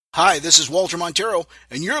Hi, this is Walter Montero,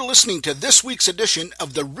 and you're listening to this week's edition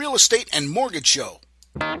of the Real Estate and Mortgage Show.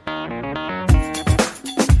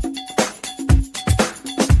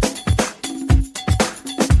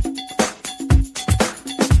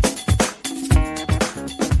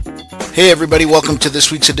 Hey everybody, welcome to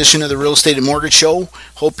this week's edition of the Real Estate and Mortgage Show.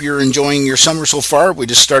 Hope you're enjoying your summer so far. We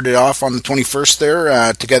just started off on the 21st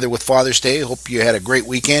there, together with Father's Day. Hope you had a great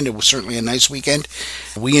weekend. It was certainly a nice weekend.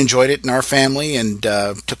 We enjoyed it in our family and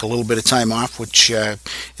took a little bit of time off, which is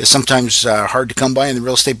sometimes hard to come by in the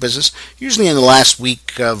real estate business. Usually in the last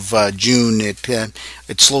week of June,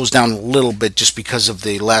 it slows down a little bit just because of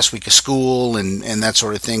the last week of school and that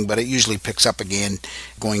sort of thing, but it usually picks up again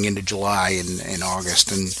going into July and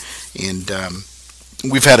August, and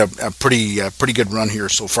we've had a pretty good run here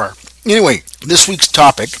so far. Anyway, this week's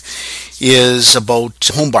topic is about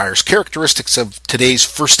home buyers, characteristics of today's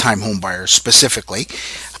first-time home buyers specifically.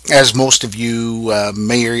 As most of you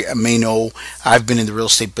may know, I've been in the real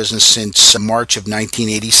estate business since March of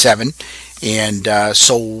 1987. And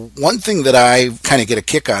so one thing that I kind of get a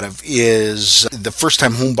kick out of is the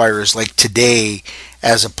first-time home buyers like today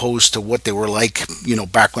as opposed to what they were like,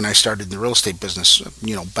 back when I started in the real estate business,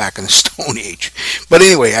 back in the Stone Age. But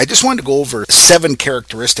anyway, I just wanted to go over 7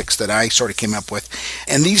 characteristics that I sort of came up with.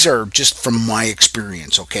 And these are just from my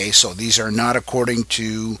experience, okay? So these are not according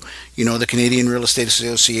to, the Canadian Real Estate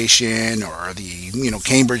Association or the,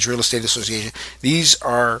 Cambridge Real Estate Association. These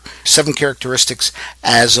are 7 characteristics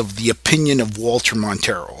as of the opinion of Walter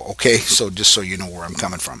Montero, okay? So just so you know where I'm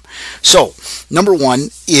coming from. So, number 1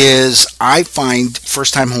 is I find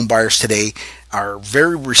first-time home buyers today are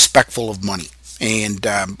very respectful of money. And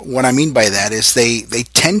what I mean by that is they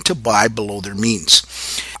tend to buy below their means.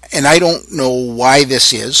 And I don't know why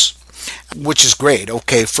this is, which is great.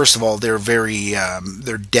 Okay, first of all, they're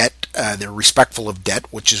they're respectful of debt,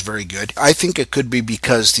 which is very good. I think it could be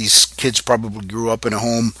because these kids probably grew up in a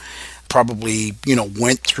home, probably,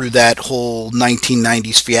 went through that whole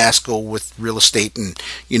 1990s fiasco with real estate, and,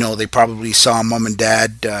 they probably saw mom and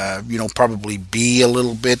dad, probably be a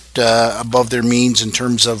little bit above their means in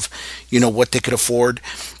terms of, what they could afford.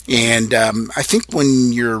 And I think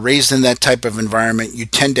when you're raised in that type of environment, you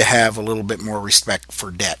tend to have a little bit more respect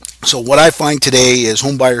for debt. So what I find today is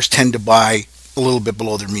home buyers tend to buy a little bit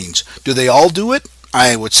below their means. Do they all do it?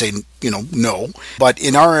 I would say, no. But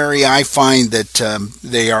in our area, I find that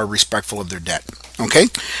they are respectful of their debt. Okay.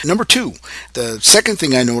 Number 2, the second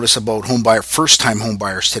thing I notice about first-time home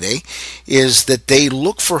buyers today is that they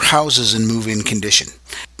look for houses in move-in condition.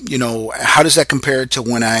 How does that compare to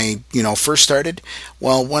when I, first started?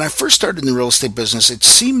 Well, when I first started in the real estate business, it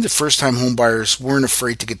seemed the first-time home buyers weren't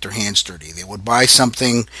afraid to get their hands dirty. They would buy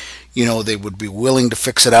something, they would be willing to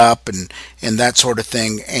fix it up and that sort of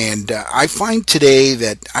thing. And I find today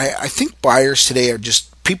that I think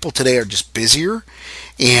people today are just busier,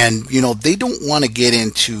 and they don't want to get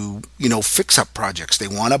into fix up projects. They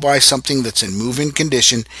want to buy something that's in move-in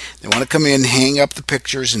condition. They want to come in, hang up the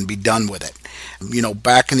pictures, and be done with it.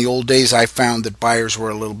 Back in the old days, I found that buyers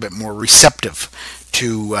were a little bit more receptive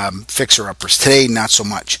to fixer-uppers. Today, not so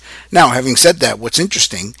much. Now, having said that, what's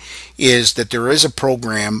interesting is that there is a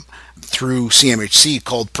program through CMHC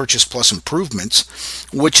called Purchase Plus Improvements,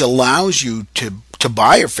 which allows you to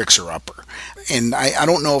buy a fixer-upper. And I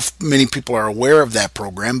don't know if many people are aware of that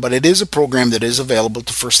program, but it is a program that is available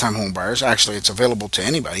to first-time home buyers. Actually, it's available to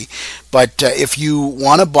anybody. But if you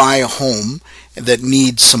want to buy a home that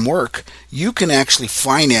needs some work, you can actually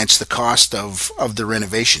finance the cost of the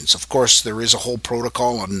renovations. Of course, there is a whole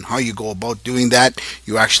protocol on how you go about doing that.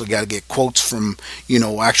 You actually got to get quotes from,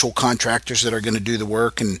 actual contractors that are going to do the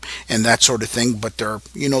work and that sort of thing. But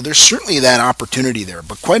there's certainly that opportunity there.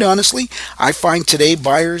 But quite honestly, I find today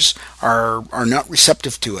buyers are not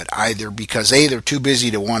receptive to it, either because A, they're too busy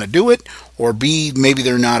to want to do it, or B, maybe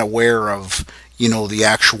they're not aware of the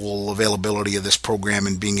actual availability of this program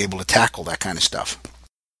and being able to tackle that kind of stuff.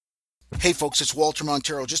 Hey folks, it's Walter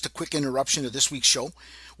Montero. Just a quick interruption to this week's show.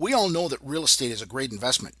 We all know that real estate is a great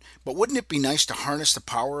investment, but wouldn't it be nice to harness the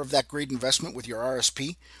power of that great investment with your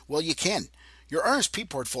RSP? Well, you can. Your RSP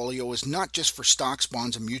portfolio is not just for stocks,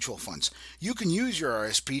 bonds, and mutual funds. You can use your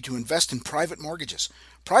RSP to invest in private mortgages.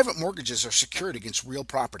 Private mortgages are secured against real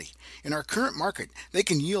property. In our current market, they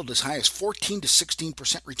can yield as high as 14 to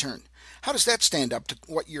 16% return. How does that stand up to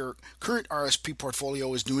what your current RSP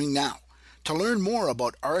portfolio is doing now? To learn more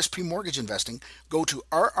about RSP mortgage investing, go to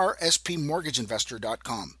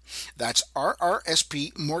rrspmortgageinvestor.com. That's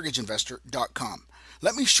rrspmortgageinvestor.com.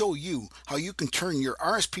 Let me show you how you can turn your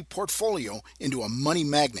RSP portfolio into a money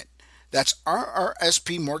magnet. That's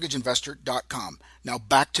rrspmortgageinvestor.com. Now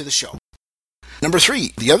back to the show. Number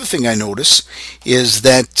three, the other thing I notice is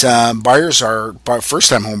that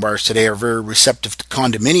first-time home buyers today are very receptive to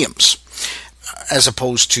condominiums as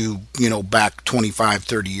opposed to, back 25,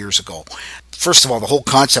 30 years ago. First of all, the whole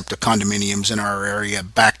concept of condominiums in our area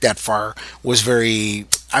back that far was very,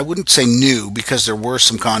 I wouldn't say new, because there were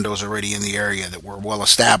some condos already in the area that were well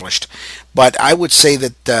established, but I would say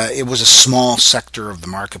that it was a small sector of the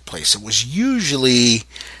marketplace. It was usually,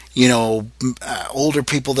 older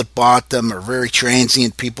people that bought them, or very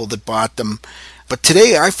transient people that bought them. But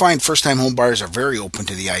today I find first-time home buyers are very open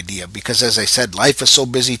to the idea because, as I said, life is so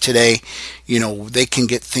busy today. They can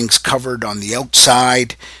get things covered on the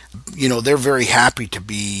outside. They're very happy to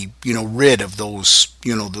be, rid of those,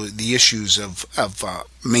 the issues of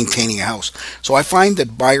maintaining a house. So I find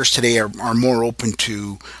that buyers today are more open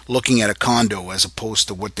to looking at a condo as opposed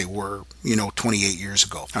to what they were, 28 years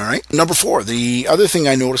ago. All right. Number four, the other thing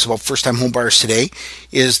I notice about first-time home buyers today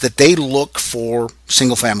is that they look for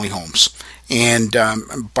single-family homes. And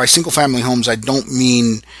by single-family homes, I don't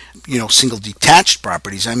mean, single detached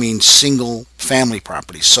properties. I mean single-family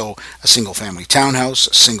properties. So a single-family townhouse,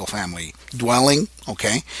 a single-family dwelling,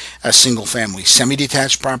 okay, a single-family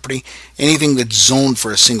semi-detached property, anything that's zoned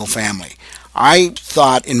for a single family. I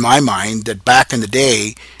thought in my mind that back in the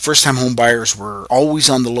day, first-time home buyers were always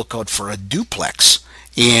on the lookout for a duplex.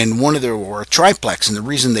 Or a triplex, and the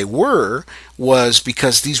reason they was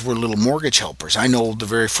because these were little mortgage helpers. I know the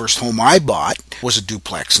very first home I bought was a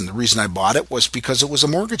duplex, and the reason I bought it was because it was a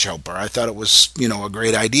mortgage helper. I thought it was, a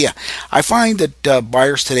great idea. I find that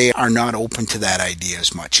buyers today are not open to that idea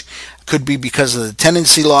as much. Could be because of the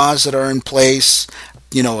tenancy laws that are in place.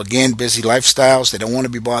 Again, busy lifestyles. They don't want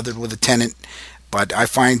to be bothered with a tenant. But I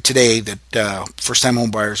find today that first-time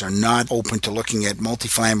home buyers are not open to looking at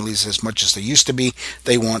multifamilies as much as they used to be.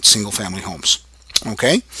 They want single-family homes.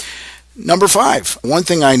 Okay? Number five, one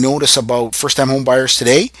thing I notice about first-time home buyers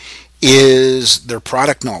today is their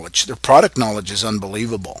product knowledge. Their product knowledge is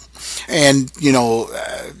unbelievable. And,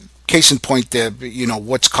 case in point,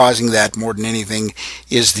 what's causing that more than anything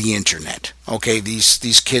is the internet. Okay,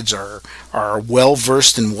 these kids are well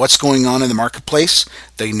versed in what's going on in the marketplace.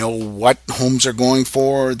 They know what homes are going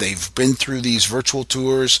for. They've been through these virtual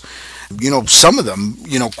tours. Some of them,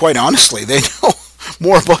 quite honestly, they know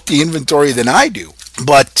more about the inventory than I do.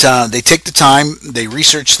 But they take the time, they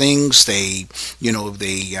research things, they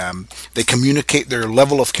communicate. Their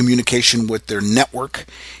level of communication with their network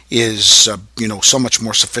is so much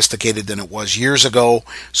more sophisticated than it was years ago.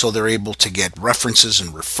 So they're able to get references and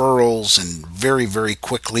referrals and very, very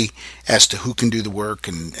quickly as to who can do the work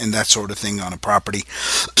and that sort of thing on a property.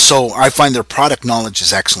 So I find their product knowledge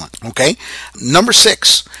is excellent. Okay, number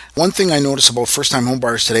six. One thing I notice about first-time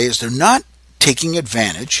homebuyers today is they're not taking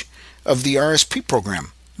advantage of the RSP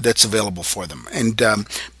program that's available for them. And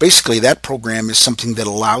basically that program is something that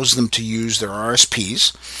allows them to use their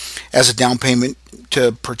RSPs as a down payment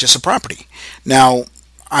to purchase a property. Now,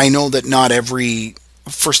 I know that not every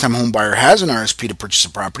first-time home buyer has an RSP to purchase a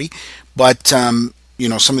property, but some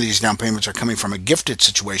of these down payments are coming from a gifted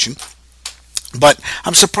situation. But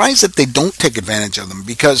I'm surprised that they don't take advantage of them,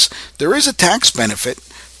 because there is a tax benefit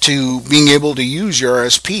to being able to use your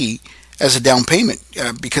RSP as a down payment,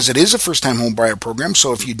 because it is a first-time home buyer program.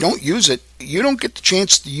 So if you don't use it, you don't get the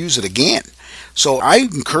chance to use it again. So I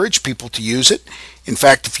encourage people to use it. In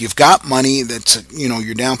fact, if you've got money that's,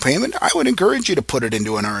 your down payment, I would encourage you to put it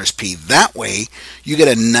into an RSP. That way, you get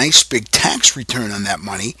a nice big tax return on that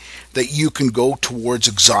money that you can go towards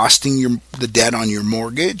exhausting the debt on your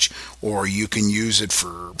mortgage, or you can use it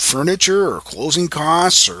for furniture or closing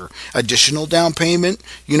costs or additional down payment,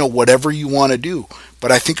 whatever you want to do.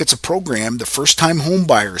 But I think it's a program, the first-time home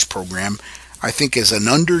buyers program, I think is an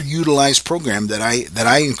underutilized program that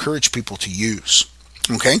I encourage people to use.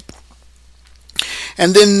 Okay?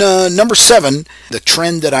 And then number seven, the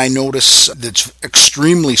trend that I notice that's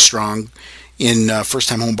extremely strong in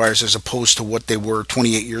first-time home buyers as opposed to what they were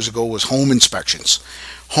 28 years ago was home inspections.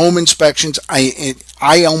 Home inspections,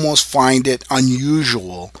 I almost find it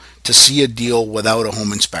unusual to see a deal without a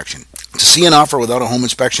home inspection. To see an offer without a home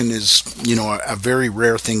inspection is, a very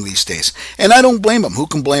rare thing these days. And I don't blame them. Who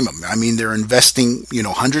can blame them? I mean, they're investing,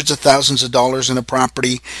 hundreds of thousands of dollars in a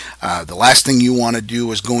property. The last thing you want to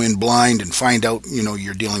do is go in blind and find out,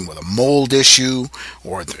 you're dealing with a mold issue,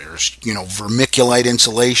 or there's, vermiculite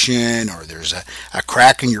insulation, or there's a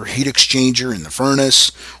crack in your heat exchanger in the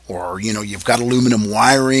furnace, or, you've got aluminum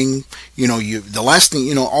wiring. The last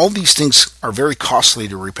thing, all these things are very costly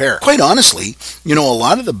to repair. Quite honestly, a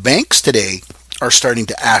lot of the banks today are starting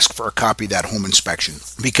to ask for a copy of that home inspection,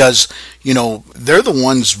 because, they're the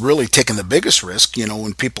ones really taking the biggest risk,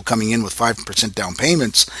 when people coming in with 5% down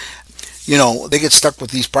payments, they get stuck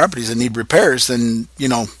with these properties that need repairs, then,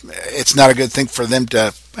 it's not a good thing for them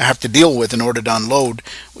to have to deal with in order to unload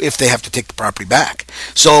if they have to take the property back.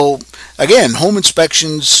 So again, home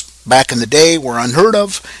inspections back in the day were unheard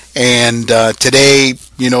of, and today,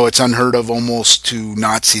 it's unheard of almost to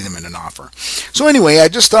not see them in an offer. So anyway, I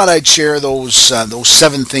just thought I'd share those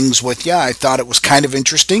 7 things with you. I thought it was kind of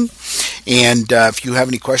interesting, and if you have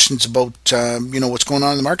any questions about what's going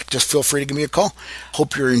on in the market, just feel free to give me a call.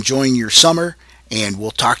 Hope you're enjoying your summer, and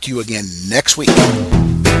we'll talk to you again next week.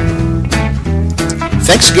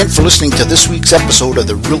 Thanks again for listening to this week's episode of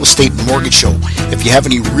the Real Estate and Mortgage Show. If you have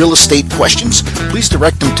any real estate questions, please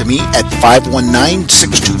direct them to me at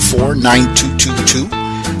 519-624-9222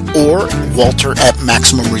 or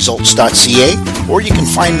walter@maximumresults.ca, or you can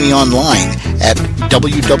find me online at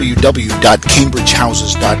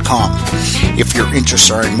www.cambridgehouses.com. If your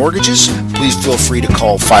interests are in mortgages, please feel free to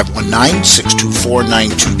call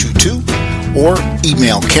 519-624-9222 or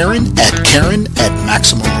email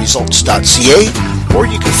Karen@maximumresults.ca, or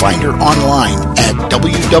you can find her online at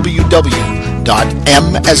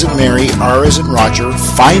www.m as in Mary, R as in Roger,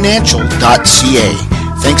 financial.ca.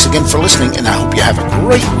 Thanks again for listening, and I hope you have a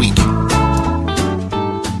great week.